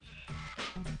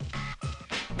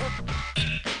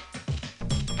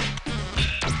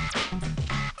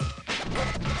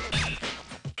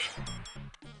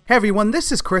Hey everyone,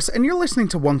 this is Chris, and you're listening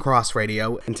to One Cross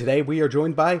Radio. And today we are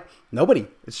joined by nobody.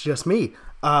 It's just me.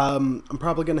 I'm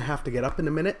probably going to have to get up in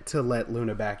a minute to let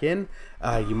Luna back in.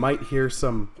 You might hear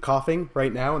some coughing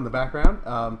right now in the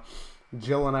background.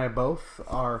 Jill and I both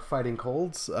are fighting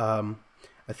colds. I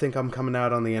think I'm coming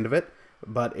out on the end of it,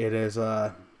 but it is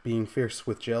being fierce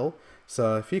with Jill.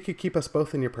 So if you could keep us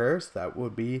both in your prayers, that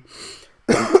would be...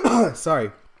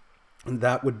 Sorry.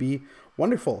 That would be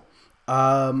wonderful.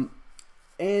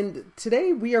 And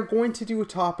today we are going to do a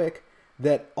topic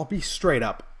that, I'll be straight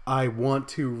up, I want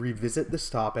to revisit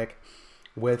this topic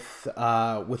with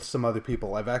some other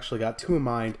people. I've actually got two in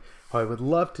mind who I would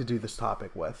love to do this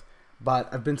topic with.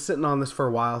 But I've been sitting on this for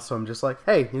a while, so I'm just like,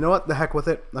 hey, you know what? The heck with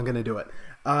it. I'm going to do it.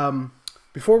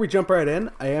 Before we jump right in,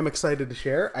 I am excited to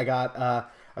share. I got a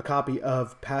copy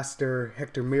of Pastor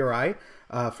Hector Mirai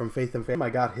from Faith and Fame. I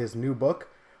got his new book,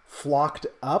 Flocked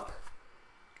Up.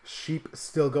 Sheep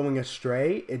Still Going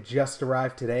Astray. It just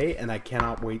arrived today, and I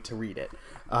cannot wait to read it.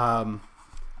 I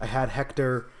had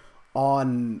Hector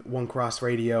on One Cross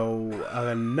Radio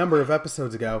a number of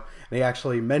episodes ago, and he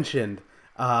actually mentioned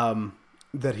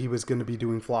that he was going to be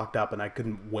doing Flocked Up, and I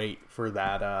couldn't wait for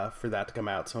that to come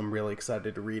out, so I'm really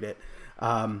excited to read it.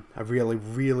 I really,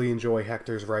 really enjoy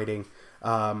Hector's writing.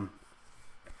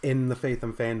 In the Faith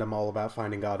and Fandom, all about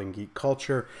finding God in geek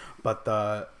culture, but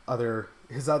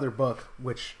his other book,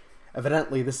 which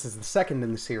evidently this is the second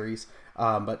in the series,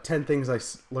 but 10 Things I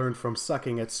Learned from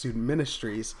Sucking at Student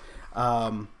Ministries.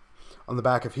 On the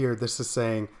back of here, this is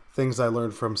saying things I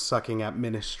learned from sucking at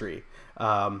ministry.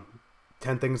 10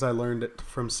 Things I Learned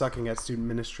from Sucking at Student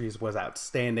Ministries was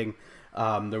outstanding.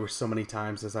 There were so many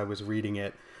times as I was reading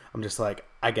it, I'm just like,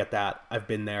 I get that. I've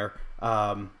been there.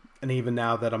 And even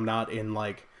now that I'm not in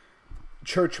like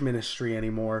church ministry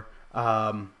anymore,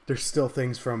 there's still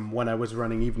things from when I was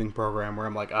running evening program where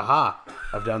I'm like, aha,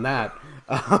 I've done that.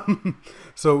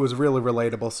 So it was really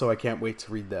relatable, so I can't wait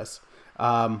to read this.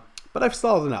 But I've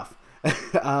stalled enough.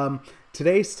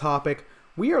 Today's topic,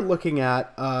 we are looking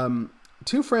at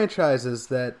two franchises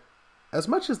that, as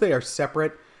much as they are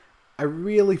separate, I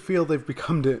really feel they've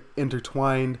become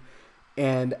intertwined,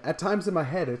 and at times in my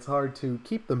head it's hard to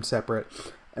keep them separate.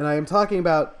 And I am talking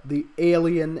about the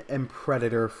Alien and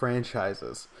Predator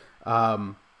franchises.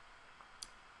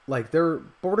 Like, they're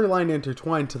borderline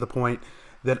intertwined to the point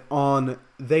that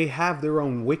they have their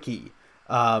own wiki,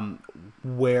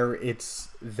 where it's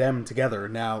them together.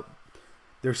 Now,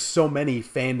 there's so many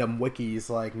fandom wikis,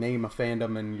 like name a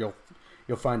fandom and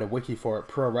you'll find a wiki for it.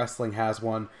 Pro wrestling has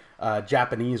one,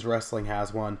 Japanese wrestling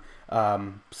has one,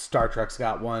 Star Trek's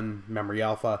got one, Memory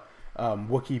Alpha,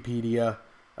 Wikipedia,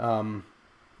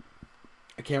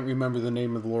 I can't remember the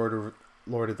name of the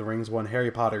Lord of the Rings one, Harry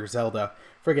Potter, Zelda,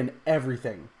 friggin'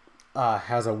 everything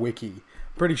has a wiki.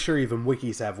 Pretty sure even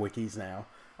wikis have wikis now.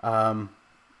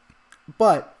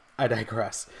 But I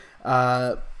digress.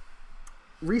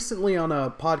 Recently on a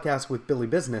podcast with Billy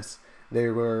Business, they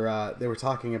were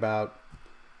talking about,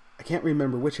 I can't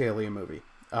remember which Alien movie,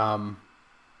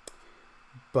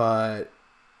 but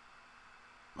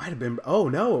might have been, oh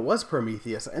no, it was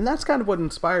Prometheus, and that's kind of what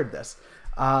inspired this.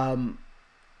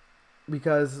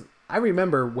 Because I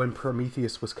remember when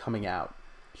Prometheus was coming out,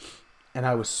 and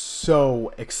I was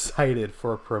so excited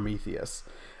for Prometheus.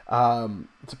 To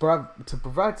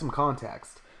provide some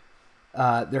context,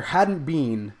 there hadn't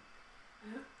been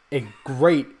a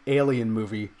great Alien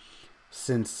movie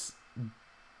since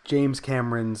James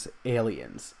Cameron's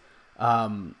Aliens.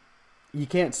 You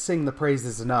can't sing the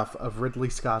praises enough of Ridley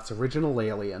Scott's original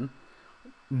Alien,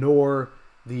 nor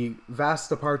the vast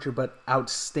departure but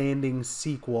outstanding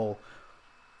sequel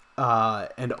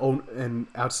and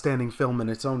outstanding film in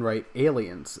its own right,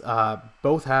 Aliens.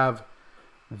 Both have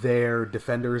their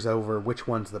defenders over which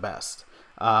one's the best.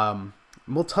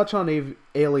 We'll touch on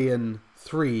Alien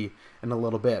 3 in a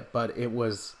little bit, but it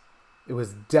was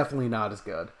definitely not as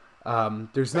good.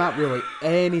 There's not really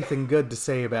anything good to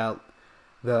say about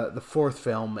the fourth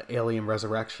film, Alien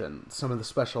Resurrection. Some of the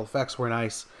special effects were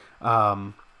nice.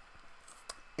 And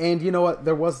you know what?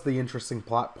 There was the interesting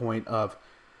plot point of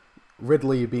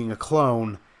Ridley being a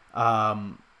clone,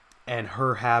 and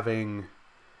her having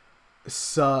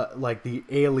the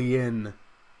alien,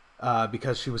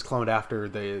 because she was cloned after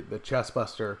the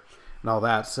Chestbuster and all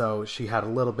that, so she had a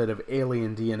little bit of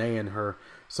alien DNA in her,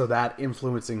 so that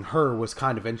influencing her was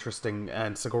kind of interesting,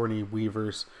 and Sigourney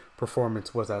Weaver's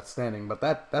performance was outstanding, but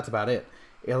that's about it.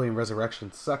 Alien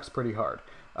Resurrection sucks pretty hard.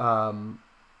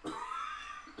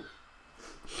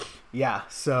 Yeah,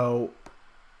 so,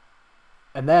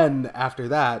 and then after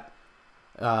that,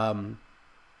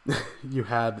 you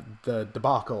had the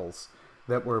debacles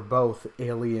that were both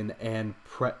Alien and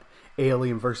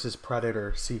Alien versus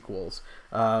Predator sequels,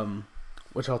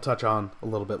 which I'll touch on a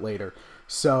little bit later.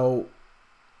 So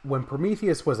when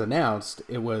Prometheus was announced,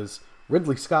 it was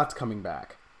Ridley Scott's coming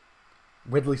back.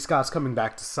 Ridley Scott's coming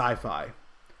back to sci-fi.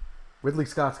 Ridley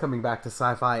Scott's coming back to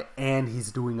sci-fi, and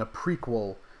he's doing a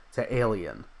prequel to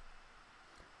Alien.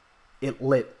 It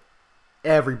lit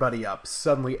everybody up.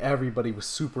 Suddenly everybody was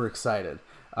super excited.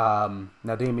 Now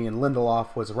Damien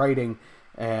Lindelof was writing,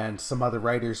 and some other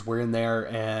writers were in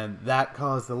there, and that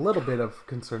caused a little bit of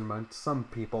concern among some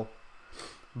people.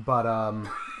 But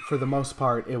for the most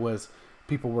part,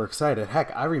 people were excited.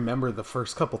 Heck, I remember the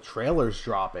first couple trailers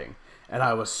dropping, and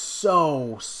I was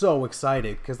so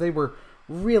excited because they were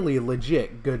really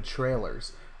legit good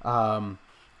trailers. And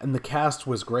the cast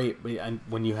was great. And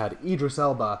when you had Idris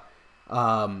Elba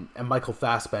and Michael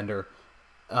Fassbender,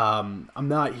 I'm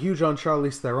not huge on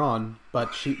Charlize Theron,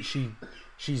 but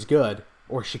she's good,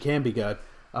 or she can be good.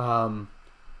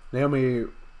 Naomi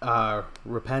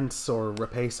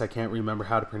Rapace, I can't remember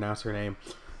how to pronounce her name.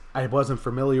 I wasn't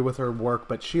familiar with her work,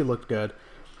 but she looked good.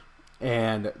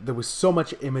 And there was so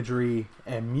much imagery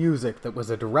and music that was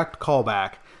a direct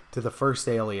callback to the first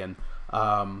Alien.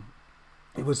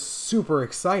 It was super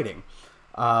exciting.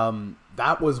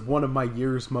 That was one of my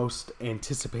year's most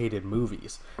anticipated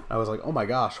movies. I was like, oh my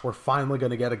gosh, we're finally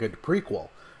going to get a good prequel.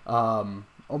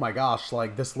 Oh my gosh,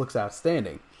 like, this looks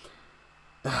outstanding.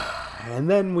 And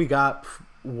then we got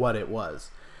what it was.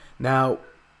 Now,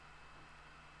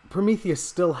 Prometheus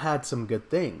still had some good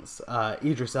things.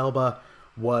 Idris Elba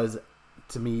was,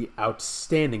 to me,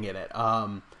 outstanding in it.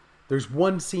 There's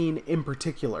one scene in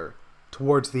particular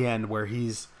towards the end where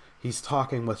he's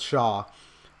talking with Shaw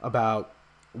about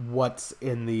what's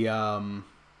in the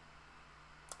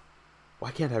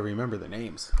why can't I remember the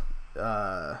names?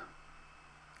 The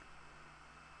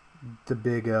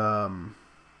big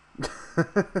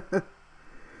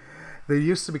they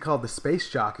used to be called the Space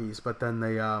Jockeys, but then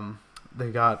they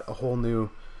got a whole new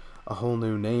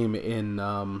name in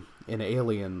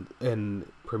Alien, in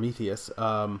Prometheus.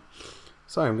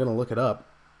 Sorry, I'm gonna look it up.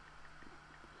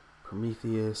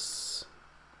 Prometheus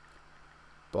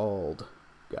bald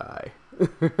guy.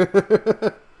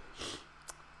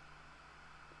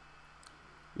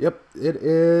 Yep, it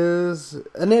is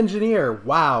an engineer.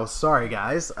 Wow, sorry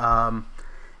guys. The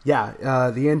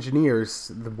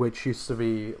engineers, which used to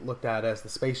be looked at as the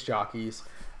Space Jockeys,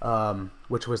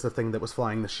 which was the thing that was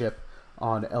flying the ship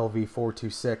on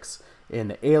LV-426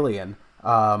 in Alien.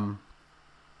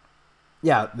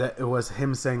 It was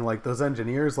him saying, like, those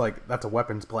engineers, like, that's a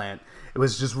weapons plant. It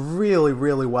was just really,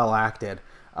 really well acted.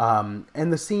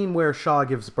 And the scene where Shaw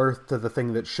gives birth to the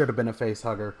thing that should have been a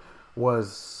facehugger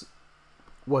was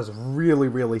really,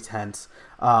 really tense.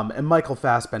 And Michael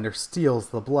Fassbender steals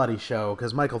the bloody show,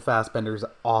 because Michael Fassbender's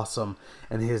awesome,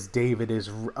 and his David is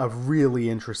a really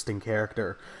interesting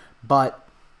character. But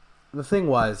the thing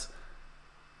was,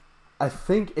 I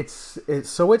think it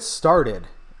started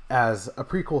as a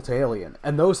prequel to Alien,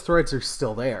 and those threads are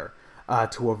still there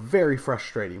to a very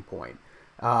frustrating point.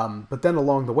 But then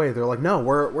along the way, they're like, no,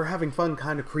 we're having fun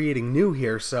kind of creating new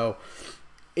here, so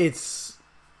it's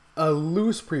a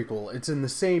loose prequel. It's in the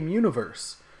same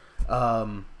universe,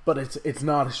 but it's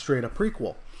not a straight up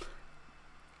prequel.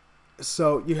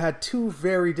 So you had two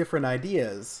very different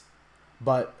ideas,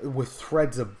 but with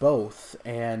threads of both,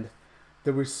 and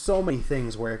there were so many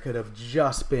things where it could have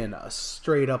just been a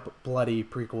straight up bloody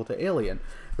prequel to Alien.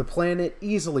 The planet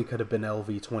easily could have been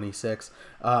LV-26.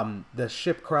 The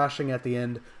ship crashing at the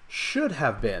end should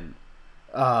have been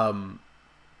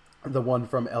the one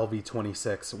from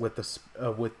LV-26 with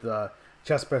the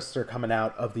chestburster coming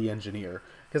out of the engineer.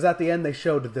 Because at the end they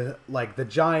showed the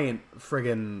giant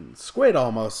friggin' squid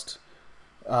almost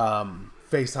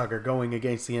facehugger going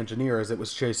against the engineer as it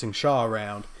was chasing Shaw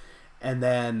around, and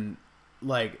then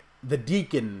the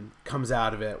Deacon comes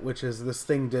out of it, which is this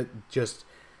thing that just,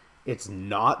 it's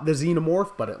not the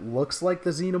xenomorph, but it looks like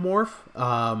the xenomorph.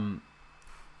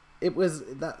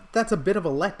 That's a bit of a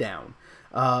letdown.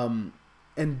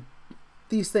 And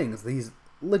these things, these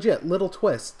legit little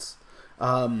twists,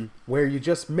 where you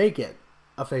just make it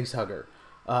a facehugger.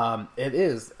 It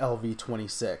is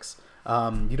LV-26.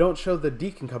 You don't show the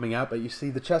Deacon coming out, but you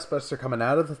see the chestburster coming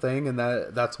out of the thing, and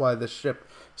that's why the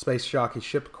Space Jockey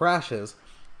ship crashes.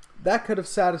 That could have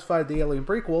satisfied the Alien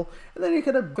prequel, and then you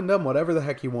could have done whatever the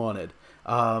heck you wanted.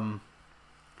 And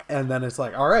then it's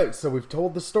like, alright, so we've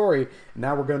told the story,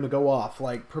 now we're going to go off.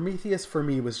 Like, Prometheus for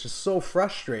me was just so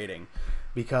frustrating,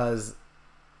 because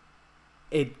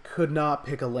it could not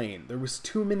pick a lane. There was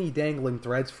too many dangling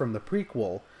threads from the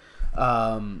prequel,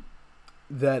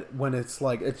 that when it's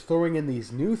like, it's throwing in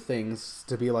these new things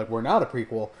to be like, we're not a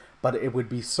prequel, but it would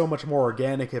be so much more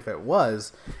organic if it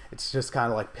was. It's just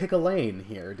kind of like, pick a lane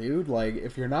here, dude. Like,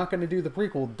 if you're not going to do the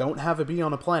prequel, don't have it be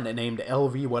on a planet named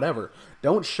LV whatever.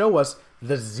 Don't show us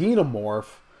the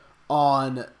xenomorph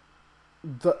on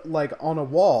on a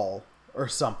wall or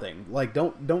something. Like,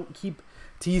 don't keep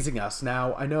teasing us.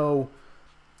 Now, I know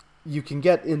you can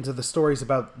get into the stories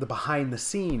about the behind the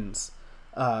scenes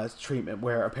treatment,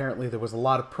 where apparently there was a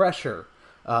lot of pressure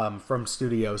from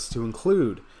studios to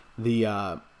include the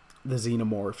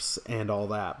xenomorphs and all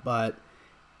that, but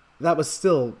that was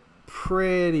still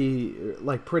pretty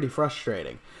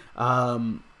frustrating.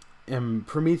 And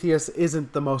Prometheus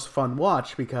isn't the most fun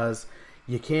watch because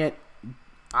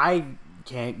I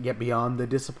can't get beyond the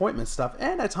disappointment stuff,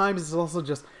 and at times it's also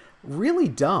just really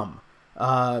dumb.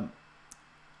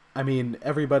 I mean,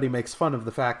 everybody makes fun of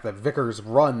the fact that Vickers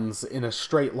runs in a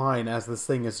straight line as this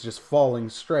thing is just falling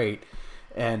straight,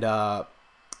 and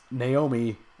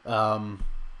Naomi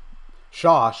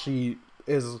Shaw, she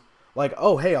is like,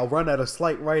 oh, hey, I'll run at a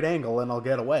slight right angle and I'll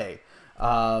get away.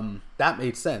 That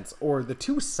made sense. Or the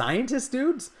two scientist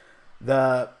dudes,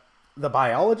 the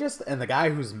biologist and the guy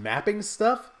who's mapping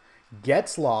stuff,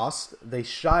 gets lost. They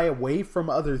shy away from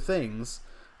other things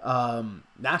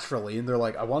naturally, and they're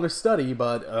like, I want to study,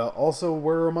 but also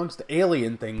we're amongst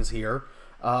alien things here.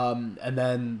 And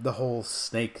then the whole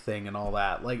snake thing and all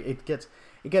that. Like, it gets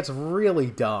really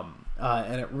dumb,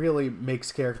 and it really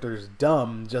makes characters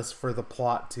dumb just for the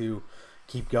plot to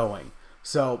keep going.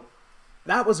 So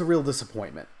that was a real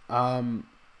disappointment.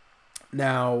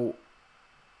 Now,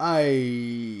 I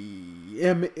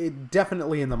am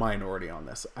definitely in the minority on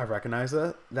this. I recognize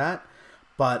that,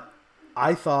 but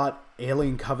I thought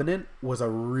Alien Covenant was a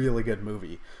really good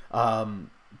movie.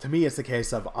 To me, it's the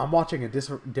case of I'm watching a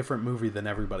different movie than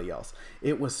everybody else.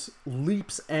 It was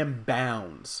leaps and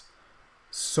bounds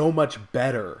so much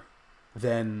better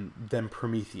than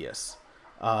Prometheus.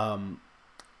 It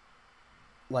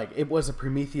was a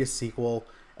Prometheus sequel,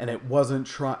 and it wasn't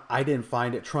I didn't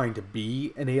find it trying to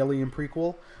be an Alien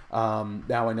prequel.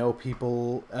 Now, I know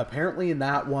people, apparently in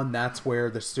that one, that's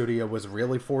where the studio was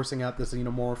really forcing out the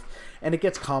xenomorph, and it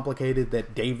gets complicated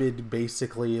that David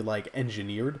basically,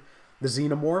 engineered the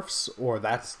xenomorphs, or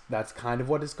that's kind of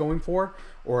what it's going for,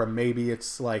 or maybe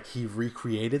it's like he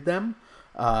recreated them,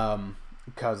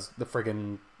 because the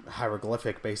friggin'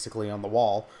 hieroglyphic basically on the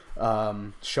wall,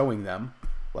 showing them,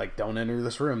 like, don't enter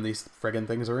this room, these friggin'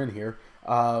 things are in here.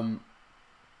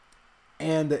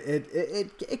 And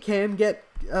it can get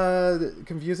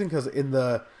confusing, because in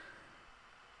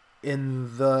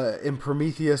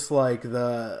Prometheus,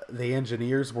 the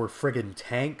engineers were friggin'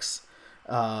 tanks.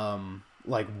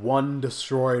 One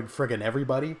destroyed friggin'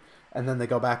 everybody, and then they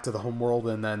go back to the homeworld,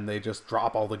 and then they just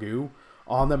drop all the goo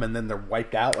on them, and then they're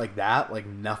wiped out like that, like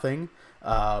nothing.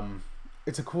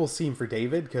 It's a cool scene for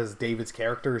David, because David's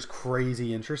character is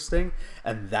crazy interesting,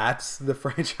 and that's the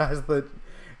franchise that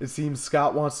it seems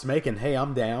Scott wants to make, and hey,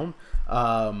 I'm down.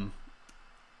 I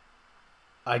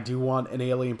do want an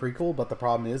Alien prequel, but the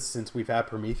problem is, since we've had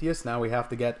Prometheus, now we have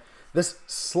to get this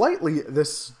story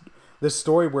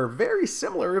where very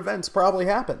similar events probably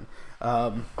happen.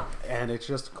 And it's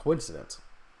just a coincidence.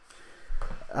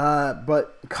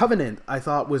 But Covenant, I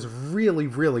thought, was really,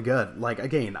 really good.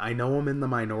 Again, I know I'm in the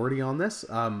minority on this,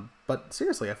 but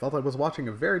seriously, I felt I was watching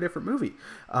a very different movie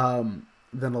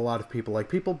than a lot of people.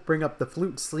 People bring up the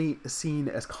flute scene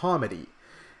as comedy,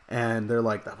 and they're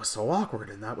like, that was so awkward,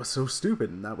 and that was so stupid,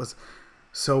 and that was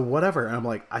so whatever. And I'm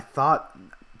like, I thought,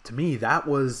 to me, that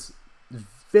was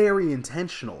very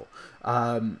intentional.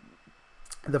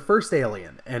 The first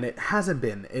Alien, and it hasn't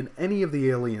been in any of the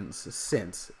Aliens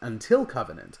since, until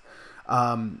Covenant,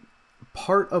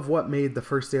 part of what made the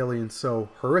first Alien so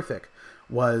horrific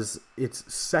was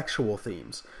its sexual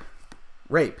themes.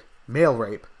 Rape, male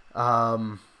rape,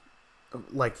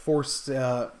 forced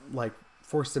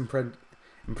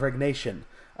impregnation,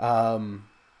 the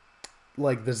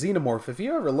xenomorph. If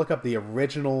you ever look up the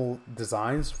original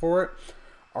designs for it,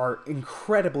 are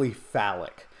incredibly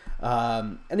phallic.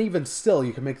 And even still,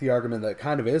 you can make the argument that it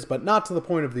kind of is, but not to the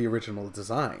point of the original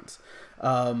designs.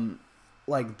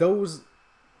 Those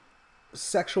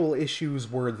sexual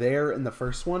issues were there in the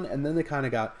first one, and then they kind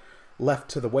of got left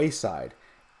to the wayside.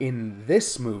 In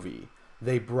this movie,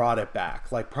 they brought it back,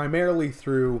 primarily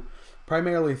through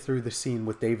the scene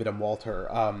with David and Walter,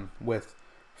 with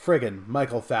friggin'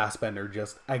 Michael Fassbender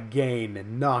just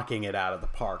again knocking it out of the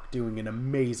park, doing an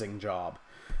amazing job.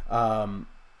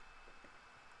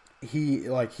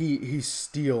 He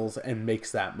steals and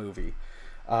makes that movie.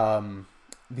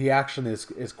 The action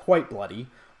is quite bloody,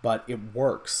 but it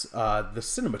works. The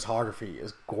cinematography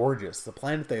is gorgeous. The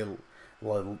planet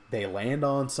they land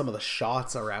on. Some of the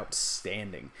shots are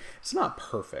outstanding. It's not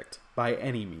perfect by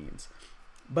any means,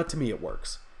 but to me it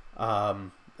works.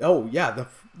 Oh yeah,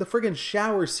 the friggin'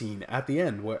 shower scene at the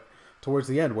end, towards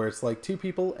the end, where it's like two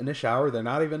people in a shower. They're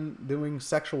not even doing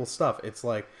sexual stuff. It's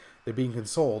like they're being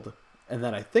consoled, and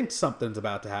then I think something's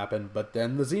about to happen, but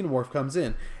then the Xenomorph comes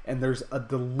in, and there's a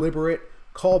deliberate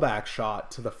callback shot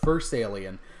to the first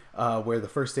Alien, where the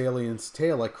first alien's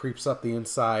tail like creeps up the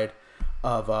inside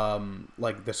of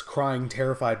like this crying,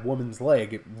 terrified woman's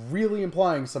leg, really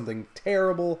implying something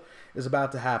terrible is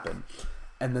about to happen.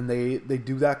 And then they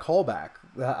do that callback.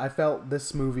 I felt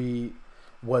this movie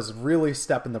was really a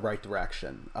step in the right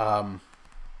direction.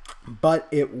 But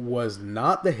it was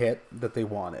not the hit that they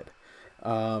wanted.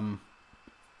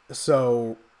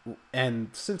 So, and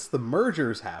since the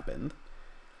mergers happened,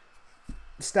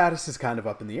 status is kind of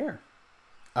up in the air.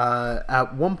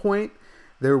 At one point,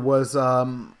 there was, I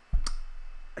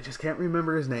just can't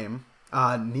remember his name.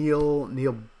 Neil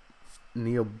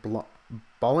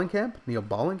Blomkamp. Neil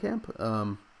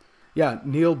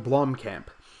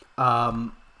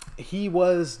Blomkamp. He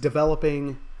was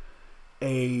developing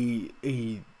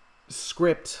a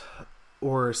script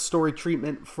or story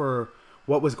treatment for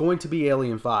what was going to be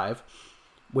Alien 5,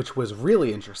 which was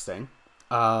really interesting.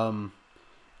 And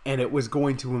it was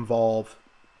going to involve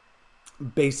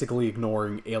basically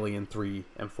ignoring Alien 3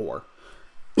 and 4.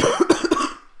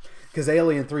 Because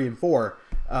Alien 3 and 4,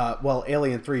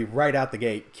 Alien 3 right out the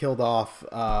gate killed off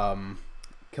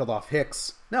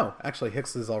Hicks. No, actually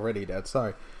Hicks is already dead,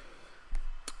 sorry.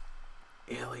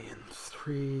 Alien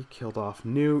 3 killed off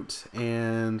Newt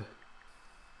and...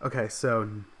 Okay, so...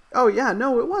 Oh, yeah,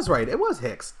 no, it was right. It was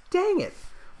Hicks. Dang it.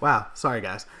 Wow, sorry,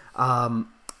 guys.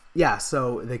 Yeah,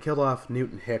 so they killed off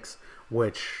Newt and Hicks,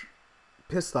 which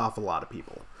pissed off a lot of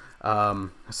people. There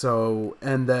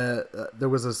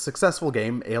was a successful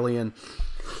game, Alien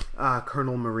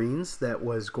Colonel Marines,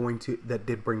 that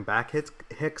did bring back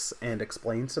Hicks and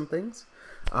explain some things.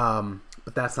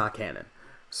 But that's not canon.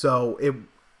 So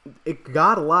it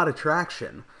got a lot of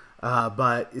traction,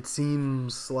 but it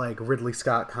seems like Ridley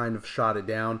Scott kind of shot it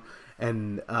down,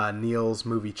 and Neil's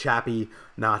movie Chappie,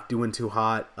 not doing too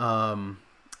hot,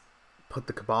 put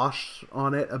the kibosh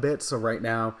on it a bit. So right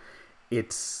now,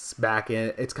 it's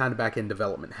kind of back in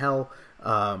development hell,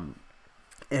 and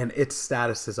its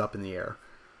status is up in the air.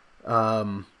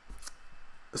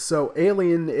 So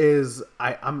Alien is,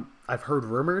 I've heard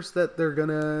rumors that they're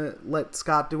gonna let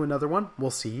Scott do another one.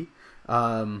 We'll see,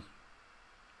 because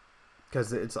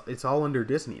it's all under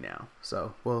Disney now.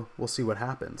 So we'll see what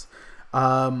happens.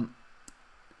 Let's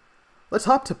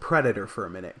hop to Predator for a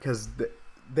minute, because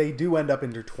they do end up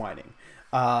intertwining.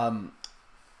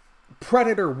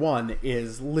 Predator 1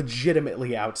 is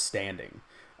legitimately outstanding.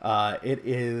 The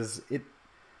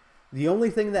only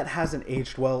thing that hasn't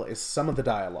aged well is some of the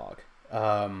dialogue.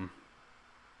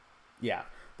 Yeah,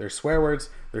 there's swear words,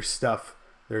 there's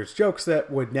jokes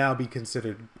that would now be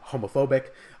considered homophobic.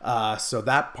 So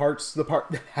that part's the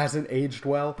part that hasn't aged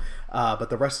well. But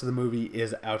the rest of the movie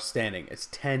is outstanding. It's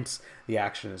tense. The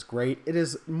action is great. It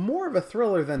is more of a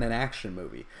thriller than an action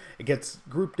movie. It gets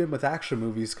grouped in with action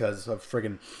movies because of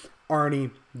friggin'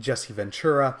 Arnie, Jesse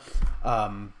Ventura,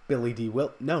 Billy D.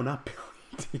 not Billy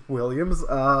D. Williams.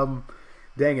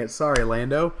 Dang it, sorry,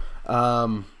 Lando.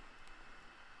 Carl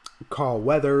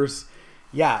Weathers.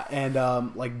 Yeah, and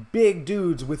like big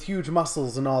dudes with huge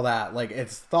muscles and all that. Like,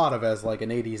 it's thought of as like an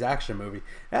 80s action movie.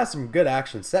 It has some good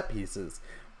action set pieces,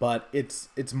 but it's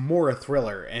more a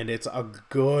thriller, and it's a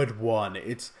good one.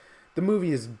 The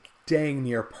movie is dang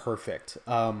near perfect,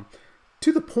 to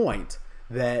the point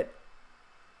that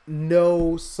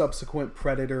no subsequent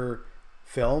Predator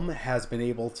film has been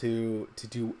able to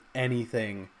do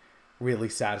anything really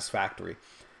satisfactory.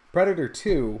 Predator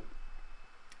 2,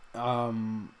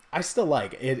 I still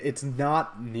like it. It's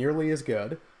not nearly as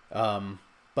good,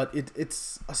 but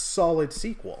it's a solid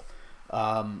sequel.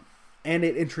 And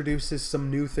it introduces some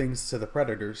new things to the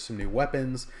Predators, some new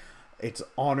weapons. It's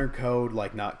honor code,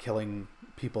 like not killing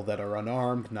people that are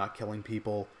unarmed, not killing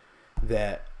people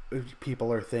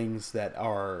or things that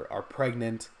are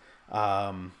pregnant.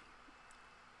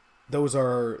 Those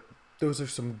are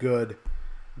some good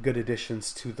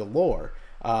additions to the lore.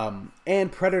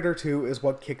 And Predator 2 is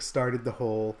what kickstarted the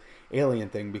whole Alien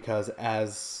thing, because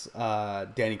as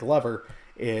Danny Glover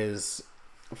is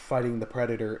fighting the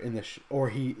Predator in the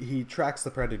he tracks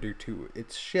the Predator to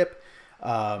its ship,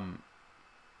 and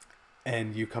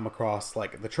you come across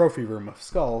like the trophy room of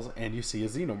skulls, and you see a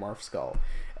xenomorph skull,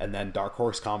 and then Dark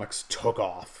Horse Comics took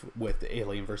off with the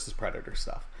Alien versus Predator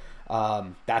stuff.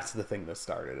 That's the thing that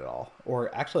started it all.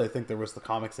 Or actually, I think there was the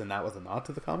comics, and that was a nod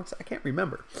to the comics. I can't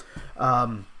remember.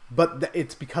 But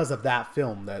it's because of that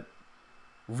film that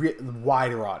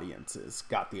wider audiences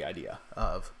got the idea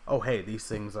of, oh, hey, these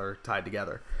things are tied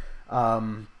together.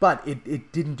 But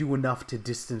it didn't do enough to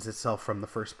distance itself from the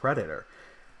first Predator.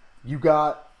 You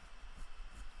got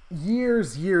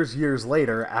years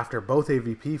later, after both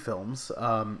AVP films,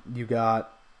 you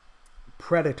got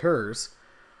Predators,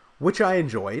 which I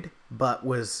enjoyed, but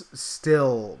was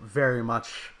still very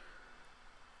much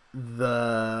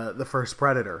the first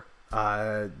Predator.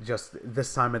 Just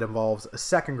this time it involves a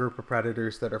second group of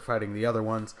predators that are fighting the other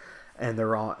ones, and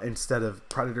they're on, instead of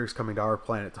predators coming to our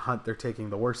planet to hunt, they're taking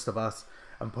the worst of us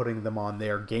and putting them on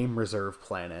their game reserve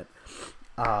planet.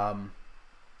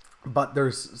 But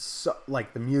there's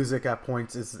like the music at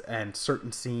points and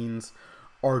certain scenes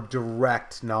are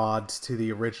direct nods to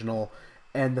the original.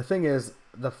 And the thing is,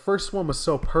 the first one was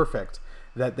so perfect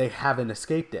that they haven't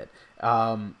escaped it.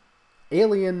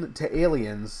 Alien to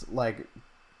Aliens, like,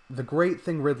 the great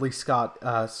thing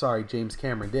James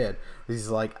Cameron did, is he's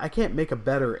like, I can't make a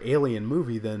better Alien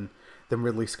movie than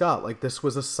Ridley Scott. Like, this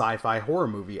was a sci-fi horror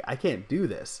movie. I can't do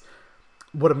this.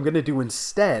 What I'm going to do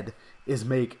instead is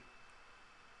make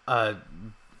an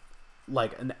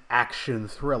action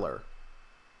thriller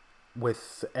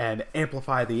and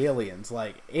amplify the aliens.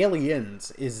 Like,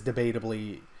 Aliens is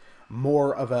debatably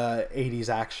more of a 80s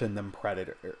action than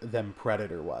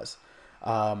Predator was.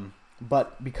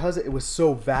 But because it was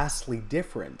so vastly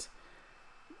different,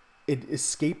 it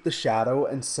escaped the shadow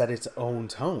and set its own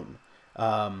tone.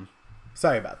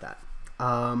 Sorry about that.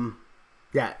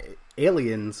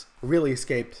 Aliens really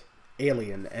escaped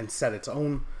Alien and set its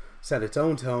own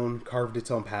tone, carved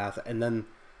its own path, and then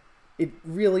it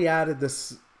really added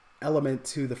this element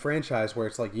to the franchise where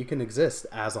it's like you can exist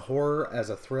as a horror, as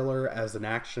a thriller, as an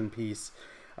action piece.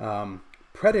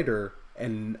 Predator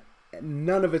and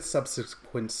none of its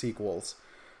subsequent sequels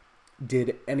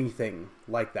did anything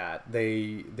like that.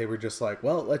 They were just like,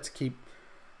 well, let's keep...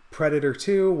 Predator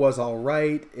 2 was all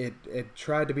right. It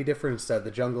tried to be different. Instead of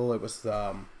the jungle, it was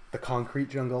the concrete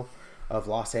jungle of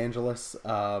Los Angeles.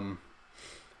 But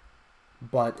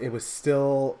it was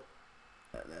still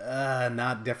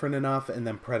not different enough. And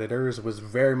then Predators was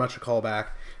very much a callback.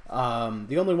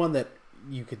 The only one that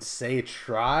you could say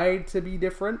tried to be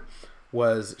different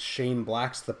was Shane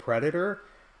Black's The Predator.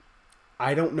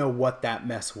 I don't know what that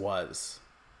mess was.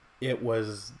 It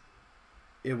was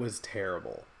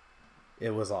terrible.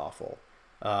 It was awful.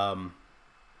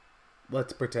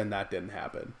 Let's pretend that didn't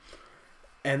happen.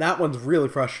 And that one's really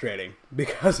frustrating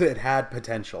because it had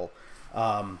potential.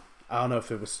 I don't know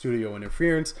if it was studio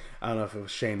interference. I don't know if it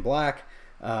was Shane Black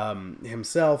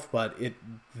himself, but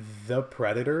The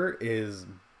Predator is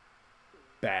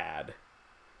bad.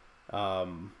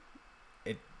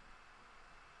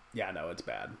 It's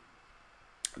bad.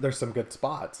 There's some good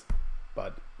spots,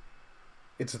 but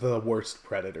it's the worst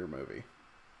Predator movie,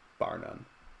 bar none.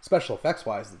 Special effects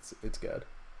wise, it's good,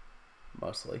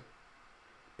 mostly,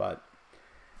 but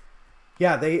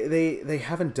yeah, they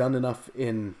haven't done enough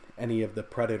in any of the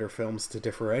Predator films to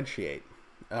differentiate.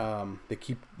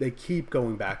 They keep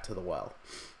going back to the well,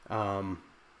 and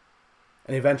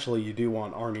eventually you do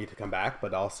want Arnie to come back,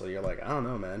 but also you're like, I don't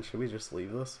know, man, should we just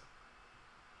leave this?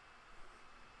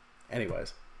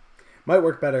 Anyways, might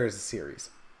work better as a series.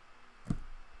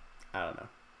 I don't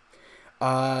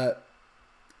know.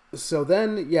 So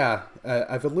then,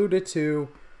 I've alluded to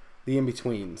the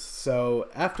in-betweens. So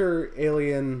after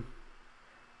Alien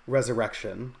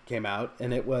Resurrection came out,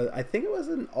 and I think it was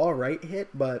an alright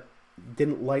hit, but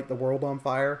didn't light the world on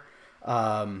fire.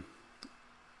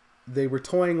 They were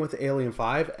toying with Alien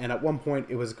 5, and at one point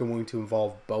it was going to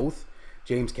involve both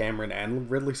James Cameron and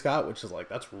Ridley Scott, which is like,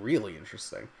 that's really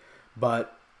interesting.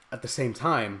 But at the same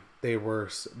time, they were,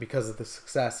 because of the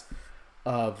success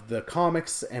of the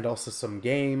comics and also some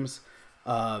games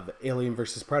of Alien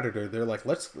vs. Predator, they're like,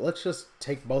 let's just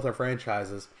take both our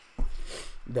franchises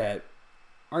that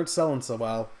aren't selling so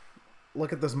well,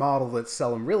 look at this model that's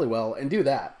selling really well, and do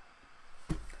that.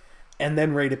 And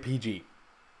then rate it PG.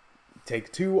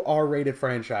 Take two R-rated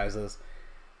franchises,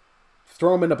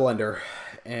 throw them in a blender,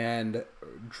 and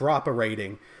drop a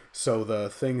rating. So the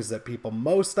things that people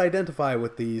most identify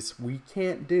with these, we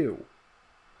can't do.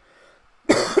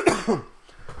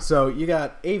 So you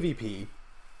got AVP,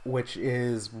 which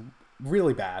is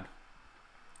really bad.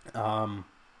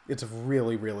 It's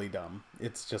really, really dumb.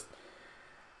 It's just...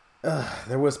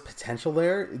 there was potential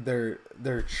there.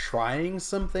 They're trying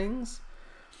some things,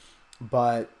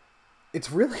 but it's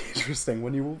really interesting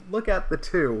when you look at the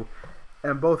two,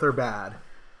 and both are bad.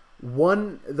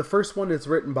 The first one is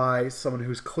written by someone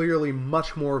who's clearly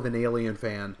much more of an Alien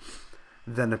fan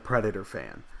than a Predator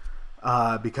fan.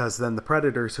 Because then the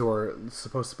Predators, who are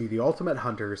supposed to be the ultimate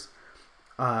hunters,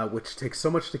 which takes so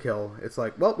much to kill, it's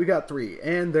like, well, we got 3,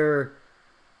 and they're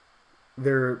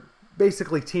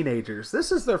basically teenagers.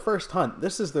 This is their first hunt.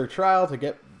 This is their trial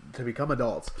to become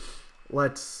adults.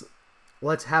 Let's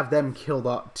have them killed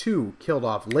off. 2 killed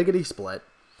off, lickety split.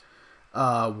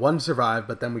 1 survived,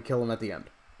 but then we kill him at the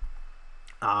end.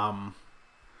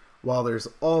 While there's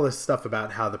all this stuff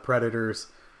about how the Predators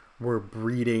were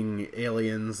breeding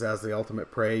aliens as the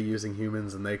ultimate prey using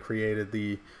humans, and they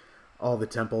created all the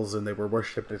temples, and they were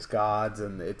worshipped as gods,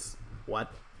 and it's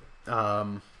what?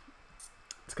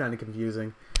 It's kind of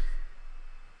confusing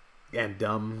and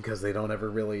dumb because they don't ever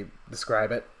really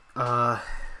describe it. And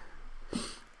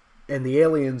the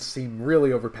aliens seem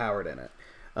really overpowered in it.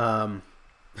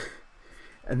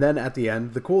 And then at the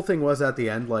end, the cool thing was at the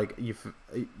end, like you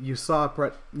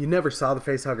never saw the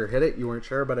facehugger hit it. You weren't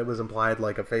sure, but it was implied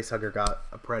like a facehugger got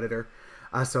a predator.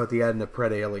 So at the end, the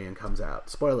pred alien comes out.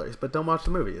 Spoilers, but don't watch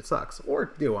the movie. It sucks.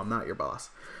 Or do. I'm not your boss.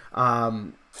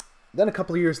 Then a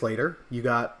couple of years later, you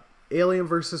got Alien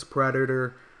vs.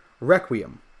 Predator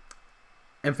Requiem.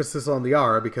 Emphasis on the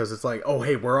R because it's like, oh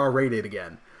hey, we're R-rated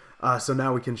again. So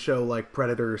now we can show like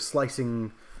Predator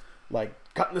slicing, like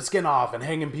cutting the skin off and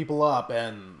hanging people up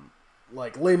and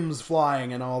like limbs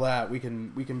flying and all that. We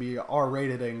can be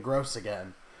R-rated and gross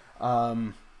again.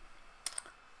 And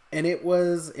it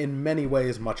was in many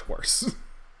ways much worse.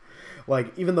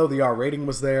 Like even though the R rating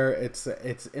was there, it's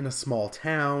in a small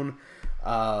town.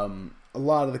 A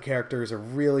lot of the characters are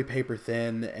really paper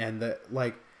thin, and the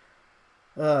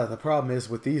problem is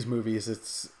with these movies,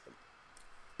 it's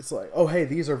like, oh hey,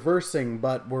 these are versing,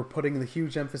 but we're putting the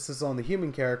huge emphasis on the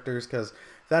human characters because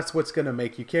that's what's going to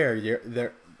make you care.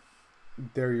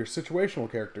 They're your situational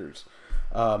characters.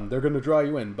 They're going to draw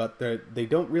you in, but they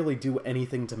don't really do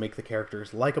anything to make the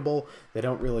characters likable. They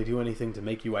don't really do anything to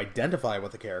make you identify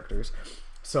with the characters.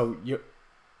 So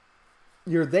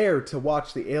you're there to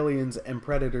watch the aliens and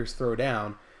predators throw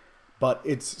down, but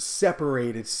it's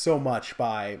separated so much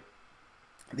by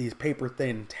these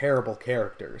paper-thin, terrible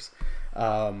characters,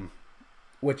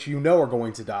 which you know are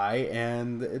going to die,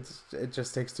 and it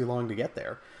just takes too long to get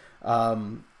there.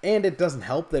 And it doesn't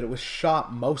help that it was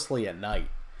shot mostly at night.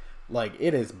 Like,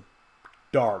 it is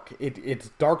dark. It's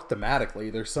dark thematically.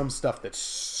 There's some stuff that's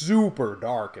super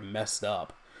dark and messed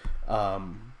up.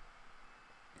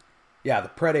 Yeah, the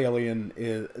Pred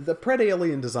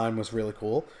Alien design was really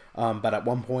cool, but at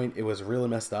one point it was really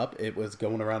messed up. It was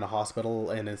going around a hospital,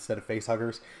 and instead of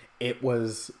facehuggers, it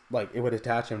was like it would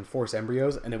attach and force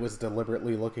embryos, and it was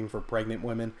deliberately looking for pregnant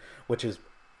women, which is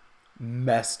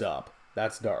messed up.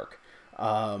 That's dark.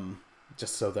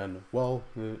 Just so then, well,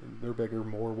 they're bigger,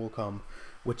 more will come,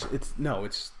 which it's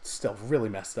still really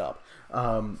messed up.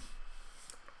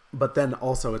 But then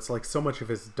also it's like so much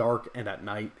of it's dark and at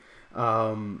night.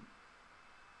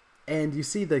 And you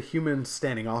see the humans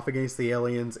standing off against the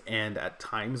aliens and at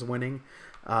times winning,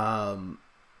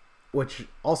 which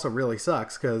also really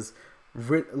sucks because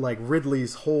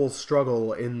Ridley's whole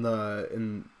struggle in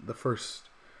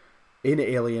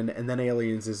Alien and then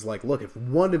Aliens is like, look, if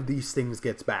one of these things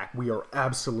gets back, we are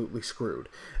absolutely screwed.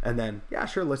 And then, yeah,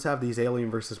 sure, let's have these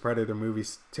Alien versus Predator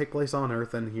movies take place on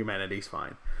Earth and humanity's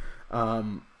fine.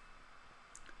 The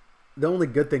only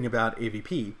good thing about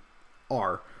AVP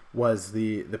was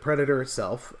the Predator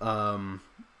itself,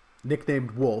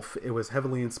 nicknamed Wolf. It was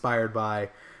heavily inspired by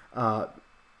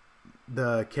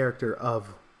the character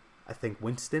of, I think,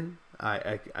 Winston.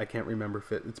 I can't remember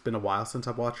if it's been a while since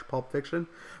I've watched Pulp Fiction,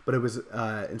 but it was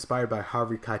inspired by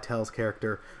Harvey Keitel's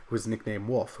character, who was nicknamed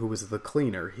Wolf, who was the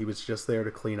cleaner. He was just there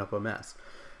to clean up a mess.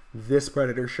 This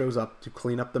Predator shows up to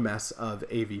clean up the mess of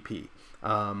AVP.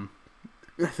 I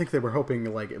think they were hoping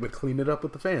like it would clean it up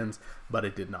with the fans, but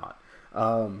it did not.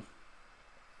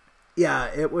 Yeah,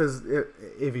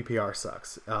 AVPR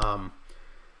sucks.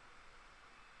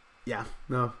 Yeah,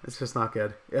 no, it's just not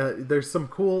good. There's some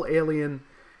cool Alien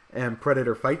and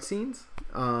Predator fight scenes,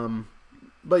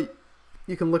 but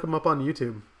you can look them up on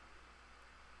YouTube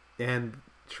and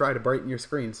try to brighten your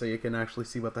screen so you can actually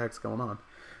see what the heck's going on.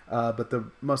 But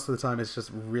most of the time it's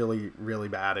just really, really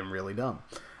bad and really dumb.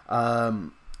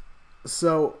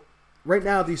 So right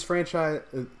now these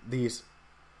 2/3/1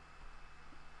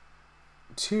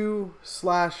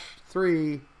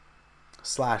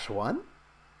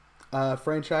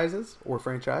 franchises or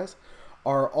franchise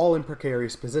are all in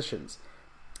precarious positions.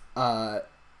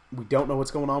 We don't know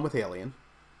what's going on with Alien.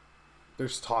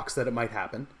 There's talks that it might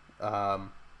happen,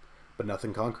 but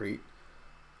nothing concrete.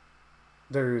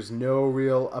 There's no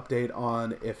real update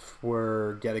on if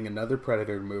we're getting another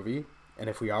Predator movie, and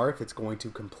if we are, if it's going to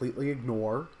completely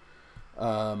ignore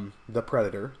the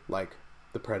Predator, like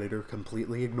the Predator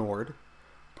completely ignored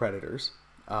Predators,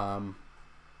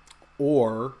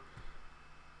 or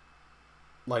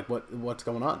like what's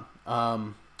going on.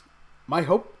 My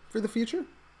hope for the future,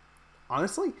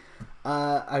 honestly,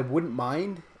 I wouldn't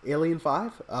mind Alien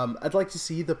 5. I'd like to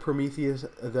see the Prometheus,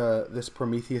 this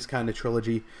Prometheus kind of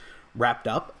trilogy wrapped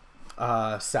up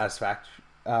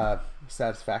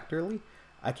satisfactorily.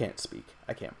 I can't speak.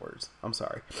 I can't words. I'm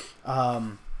sorry.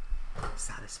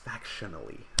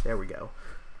 Satisfactionally. There we go.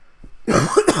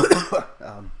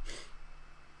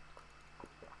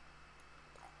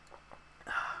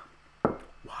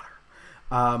 Water.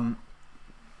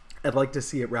 I'd like to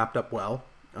see it wrapped up well.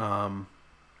 I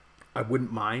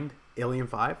wouldn't mind Alien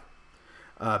 5,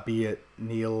 be it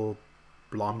Neil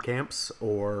Blomkamp's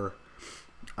or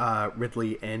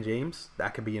Ridley and James.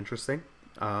 That could be interesting.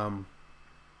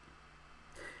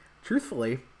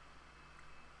 Truthfully,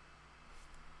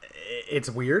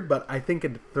 it's weird, but I think a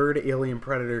third Alien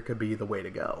Predator could be the way to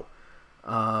go.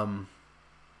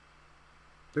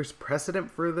 There's precedent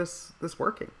for this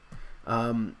working.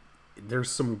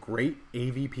 There's some great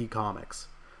AVP comics.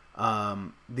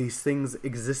 These things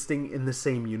existing in the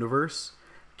same universe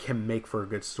can make for a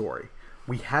good story.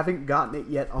 We haven't gotten it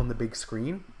yet on the big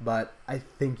screen, but I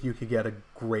think you could get a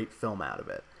great film out of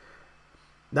it.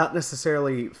 Not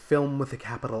necessarily film with a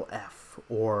capital F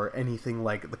or anything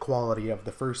like the quality of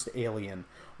the first Alien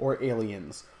or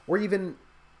Aliens or even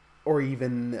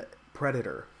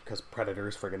Predator, because Predator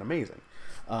is friggin' amazing.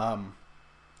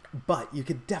 But you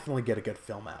could definitely get a good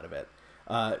film out of it.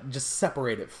 Just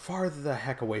separate it farther the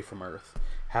heck away from Earth.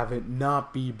 Have it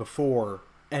not be before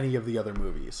any of the other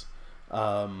movies.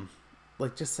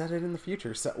 Like, just set it in the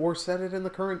future. Or set it in the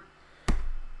current...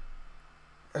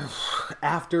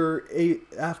 After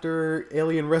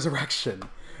Alien Resurrection.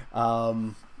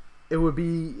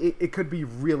 It could be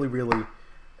really, really,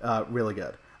 really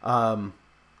good.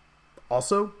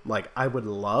 Also, like, I would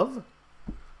love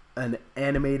an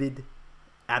animated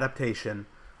adaptation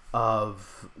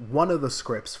of one of the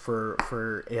scripts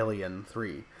for Alien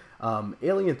 3.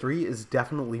 Alien 3 is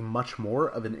definitely much more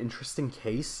of an interesting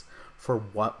case for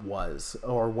what was,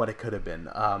 or what it could have been.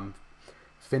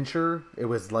 Fincher, it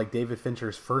was like David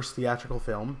Fincher's first theatrical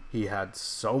film. He had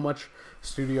so much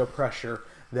studio pressure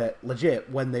that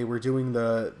legit, when they were doing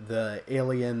the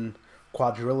Alien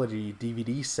quadrilogy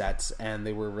DVD sets and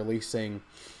they were releasing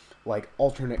like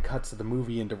alternate cuts of the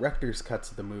movie and director's cuts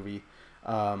of the movie,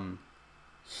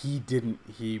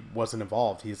 he wasn't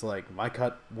involved. He's like, my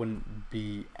cut wouldn't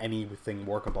be anything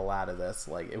workable out of this.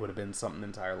 Like, it would have been something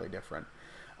entirely different.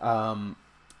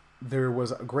 There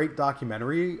was a great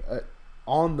documentary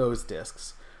on those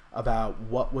discs about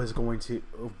what was going to,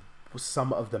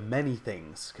 some of the many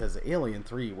things, because Alien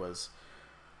 3 was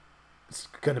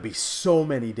going to be so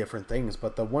many different things,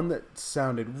 but the one that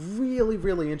sounded really,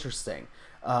 really interesting,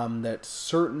 that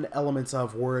certain elements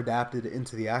of were adapted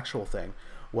into the actual thing,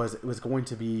 was it was going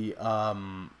to be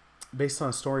based on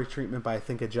a story treatment by, I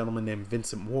think, a gentleman named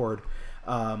Vincent Ward,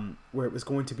 where it was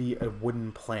going to be a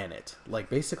wooden planet, like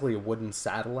basically a wooden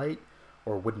satellite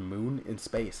or wooden moon in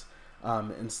space.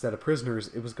 Instead of prisoners,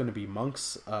 it was going to be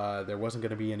monks. There wasn't going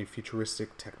to be any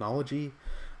futuristic technology.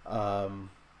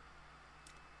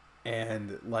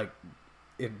 And like,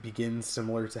 it begins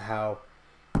similar to how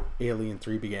Alien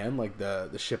 3 began. Like, the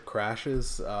ship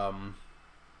crashes.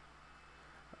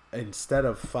 Instead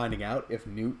of finding out if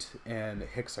Newt and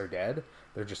Hicks are dead,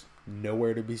 they're just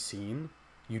nowhere to be seen.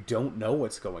 You don't know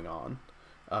what's going on.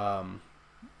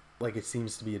 Like, it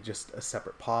seems to be just a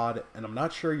separate pod, and I'm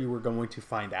not sure you were going to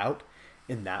find out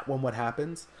in that one what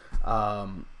happens.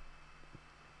 And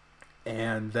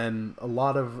then a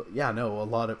lot of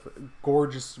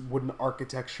gorgeous wooden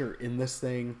architecture in this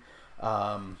thing.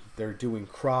 They're doing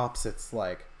crops. It's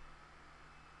like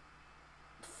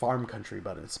farm country,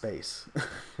 but in space.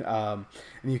 And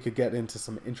you could get into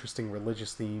some interesting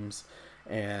religious themes,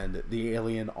 and the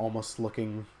alien almost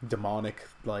looking demonic,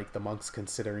 like the monks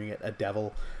considering it a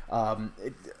devil.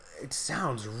 It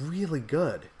sounds really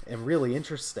good and really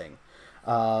interesting.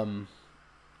 I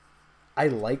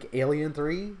like Alien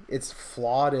 3. It's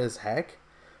flawed as heck,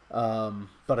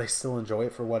 but I still enjoy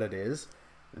it for what it is.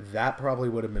 That probably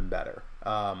would have been better.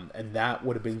 And that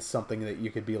would have been something that you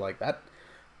could be like, that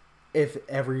if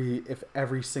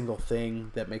every single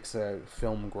thing that makes a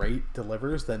film great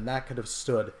delivers, then that could have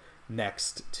stood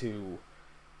next to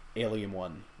Alien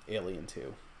 1, Alien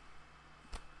 2.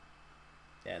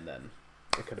 And then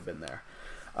it could have been there.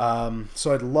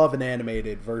 So I'd love an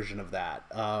animated version of that.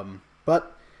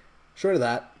 But short of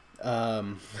that,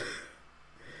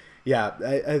 yeah,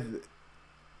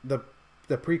 the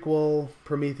prequel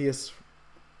Prometheus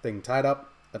thing tied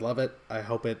up. I love it. I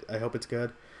hope it's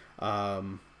good. I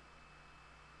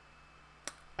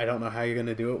don't know how you're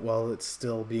gonna do it while it's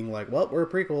still being like, well, we're a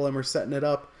prequel and we're setting it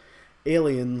up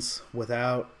aliens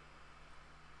without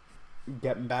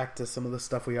getting back to some of the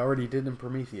stuff we already did in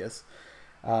Prometheus.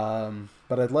 But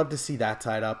I'd love to see that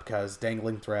tied up because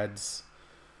dangling threads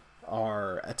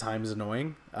are at times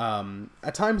annoying.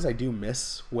 At times I do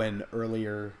miss when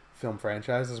earlier film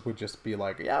franchises would just be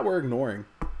like, yeah, we're ignoring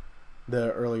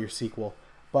the earlier sequel.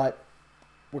 But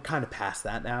we're kind of past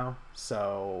that now,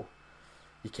 so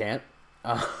you can't.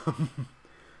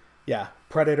 Yeah,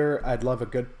 Predator, I'd love a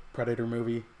good Predator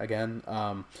movie again.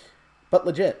 But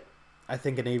legit, I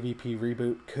think an AVP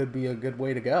reboot could be a good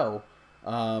way to go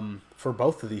for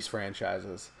both of these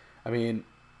franchises. I mean,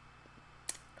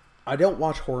 I don't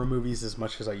watch horror movies as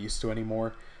much as I used to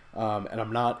anymore, and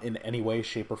I'm not in any way,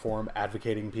 shape, or form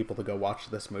advocating people to go watch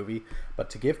this movie, but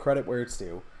to give credit where it's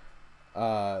due,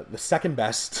 the second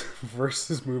best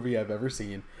versus movie I've ever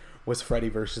seen was Freddy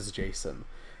vs. Jason.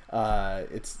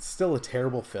 It's still a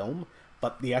terrible film,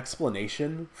 but the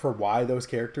explanation for why those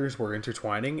characters were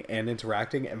intertwining and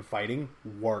interacting and fighting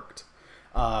worked.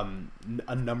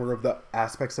 A number of the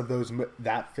aspects of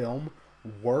that film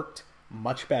worked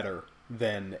much better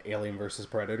than Alien vs.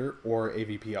 Predator or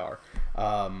AVPR.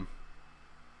 I'm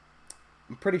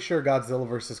pretty sure Godzilla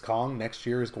vs. Kong next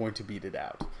year is going to beat it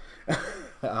out.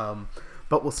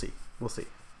 But we'll see. It's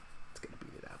going to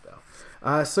beat it out,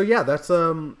 though. So yeah,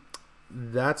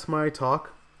 that's my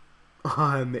talk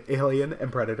on Alien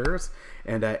and Predators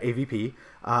and AVP.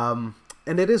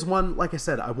 And it is one, like I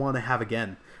said, I want to have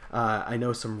again. I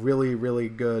know some really, really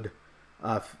good,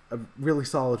 really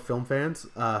solid film fans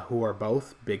who are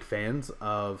both big fans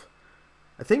of,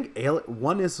 I think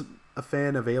one is a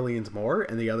fan of Aliens more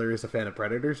and the other is a fan of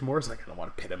Predators more, so I kind of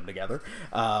want to pit them together.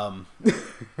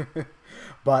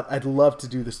 But I'd love to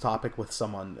do this topic with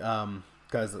someone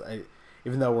because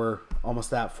even though we're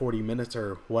almost at 40 minutes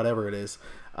or whatever it is,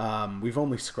 we've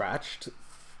only scratched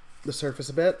the surface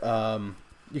a bit.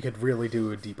 You could really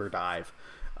do a deeper dive.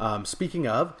 Speaking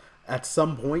of, at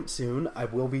some point soon, I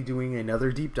will be doing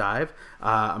another deep dive.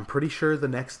 I'm pretty sure the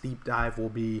next deep dive will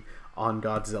be on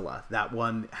Godzilla. That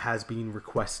one has been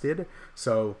requested.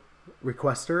 So,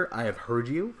 requester, I have heard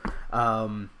you,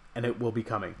 and it will be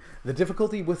coming. The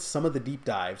difficulty with some of the deep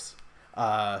dives,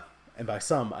 and by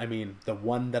some, I mean the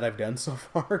one that I've done so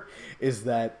far, is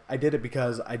that I did it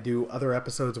because I do other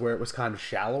episodes where it was kind of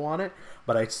shallow on it,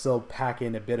 but I still pack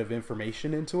in a bit of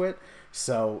information into it.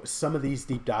 So some of these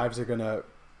deep dives are going to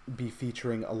be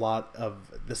featuring a lot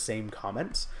of the same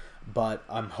comments, but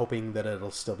I'm hoping that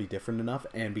it'll still be different enough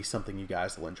and be something you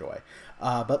guys will enjoy.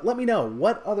 But let me know,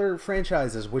 what other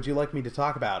franchises would you like me to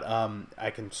talk about?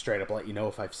 I can straight up let you know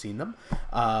if I've seen them.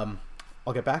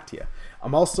 I'll get back to you.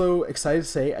 I'm also excited to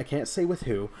say, I can't say with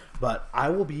who, but I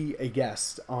will be a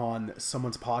guest on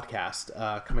someone's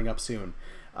podcast coming up soon.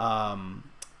 And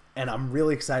I'm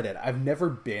really excited. I've never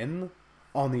been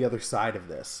on the other side of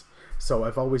this. So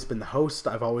I've always been the host.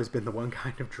 I've always been the one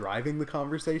kind of driving the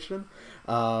conversation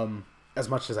as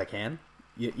much as I can,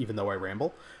 even though I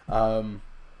ramble. But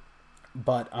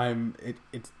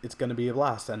it's going to be a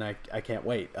blast, and I can't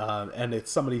wait. And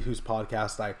it's somebody whose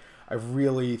podcast I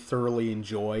really thoroughly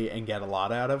enjoy and get a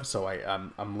lot out of, so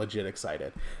I'm legit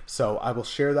excited. So I will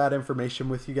share that information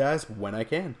with you guys when I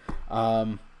can.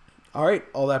 All right,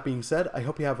 all that being said, I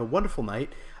hope you have a wonderful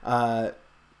night.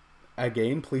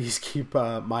 Again, please keep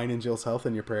mine and Jill's health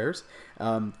in your prayers.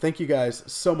 Thank you guys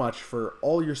so much for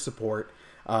all your support.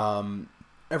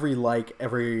 Every like,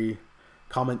 every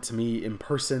comment to me in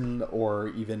person or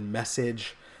even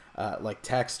message, like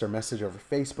text or message over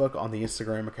Facebook on the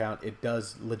Instagram account, it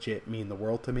does legit mean the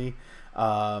world to me.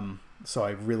 So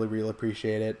I really, really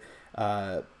appreciate it.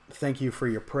 Thank you for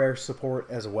your prayer support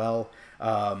as well.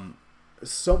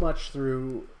 So much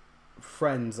through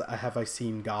friends have I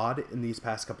seen God in these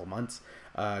past couple months.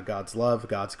 God's love,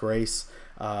 God's grace,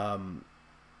 and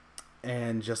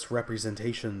just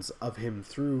representations of Him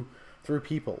through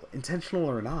people, intentional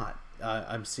or not.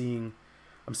 I'm seeing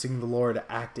the Lord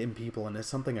act in people, and it's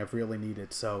something I've really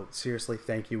needed. So seriously,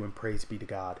 thank you and praise be to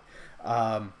God.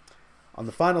 On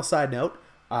the final side note,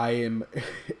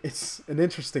 it's an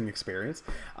interesting experience.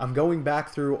 I'm going back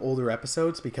through older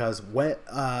episodes because when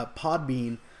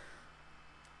Podbean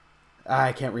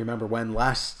I can't remember when,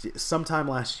 sometime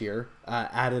last year,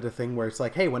 added a thing where it's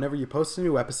like, hey, whenever you post a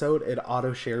new episode, it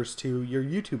auto shares to your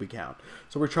YouTube account.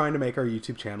 So we're trying to make our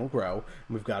YouTube channel grow,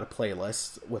 and we've got a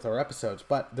playlist with our episodes,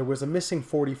 but there was a missing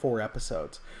 44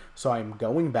 episodes. So I'm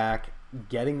going back,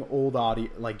 getting old audio,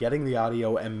 like getting the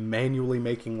audio and manually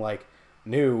making like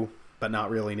new, but not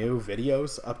really new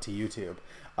videos up to YouTube.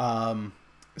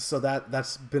 So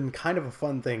that's been kind of a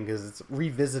fun thing, because it's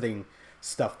revisiting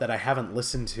stuff that I haven't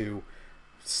listened to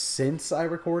since I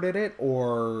recorded it,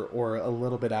 or a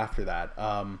little bit after that.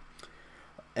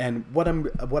 And what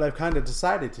I've kind of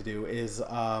decided to do is,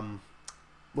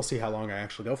 we'll see how long I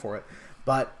actually go for it,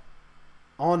 but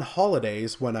on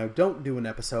holidays when I don't do an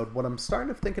episode, what I'm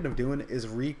starting to thinking of doing is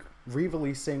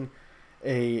re-releasing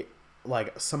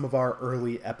some of our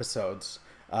early episodes.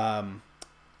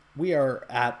 We are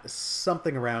at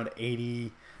something around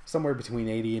 80, somewhere between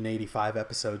 80 and 85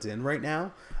 episodes in right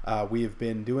now. We have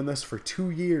been doing this for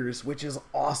 2 years, which is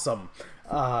awesome.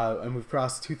 And we've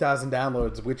crossed 2,000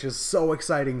 downloads, which is so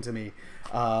exciting to me.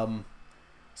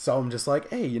 So I'm just like,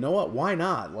 hey, you know what? Why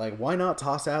not? Like, why not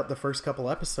toss out the first couple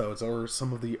episodes or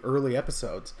some of the early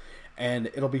episodes? And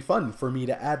it'll be fun for me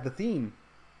to add the theme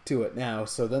to it now.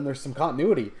 So then there's some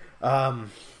continuity.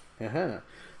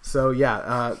 So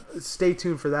yeah, stay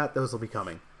tuned for that. Those will be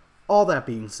coming. All that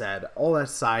being said, all the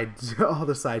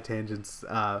side tangents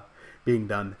being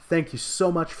done, thank you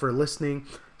so much for listening,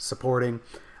 supporting.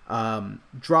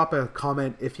 Drop a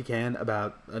comment if you can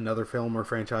about another film or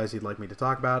franchise you'd like me to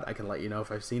talk about. I can let you know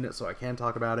if I've seen it, so I can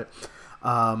talk about it.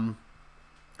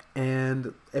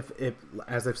 And if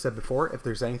as I've said before, if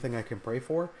there's anything I can pray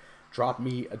for, drop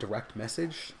me a direct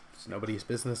message. It's nobody's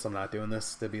business. I'm not doing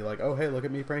this to be like, oh, hey, look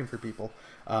at me praying for people.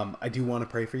 I do want to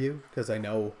pray for you, because I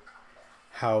know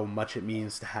how much it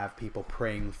means to have people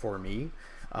praying for me.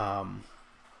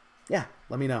 Yeah,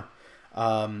 let me know.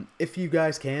 If you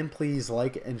guys can, please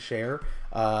like and share,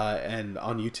 and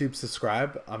on YouTube,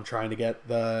 subscribe. I'm trying to get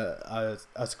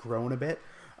us growing a bit.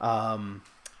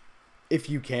 If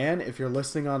you can, if you're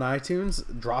listening on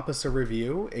iTunes, drop us a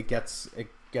review. It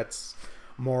gets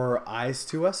more eyes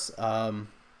to us.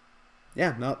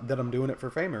 Yeah, not that I'm doing it for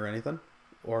fame or anything,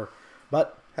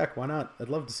 but heck, why not? I'd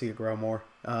love to see it grow more.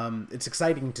 It's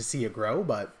exciting to see it grow,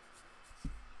 but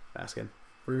asking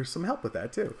for some help with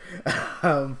that too.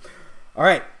 All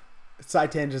right,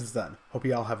 Side Tangents done. Hope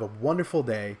you all have a wonderful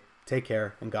day. Take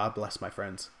care, and God bless, my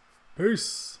friends.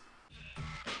 Peace.